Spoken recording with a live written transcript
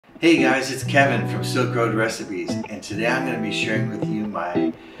Hey guys, it's Kevin from Silk Road Recipes, and today I'm going to be sharing with you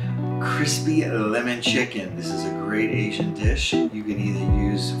my crispy lemon chicken. This is a great Asian dish. You can either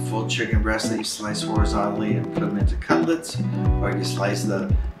use full chicken breasts that you slice horizontally and put them into cutlets, or you can slice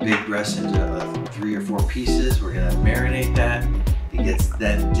the big breast into 3 or 4 pieces. We're going to marinate that. It gets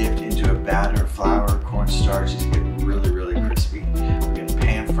then dipped into a batter of flour, cornstarch to get really crispy. We're going to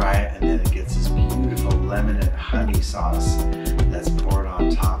pan fry it, and then it gets this beautiful lemon and honey sauce that's poured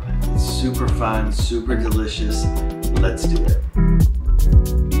on top. It's super fun, super delicious. Let's do it.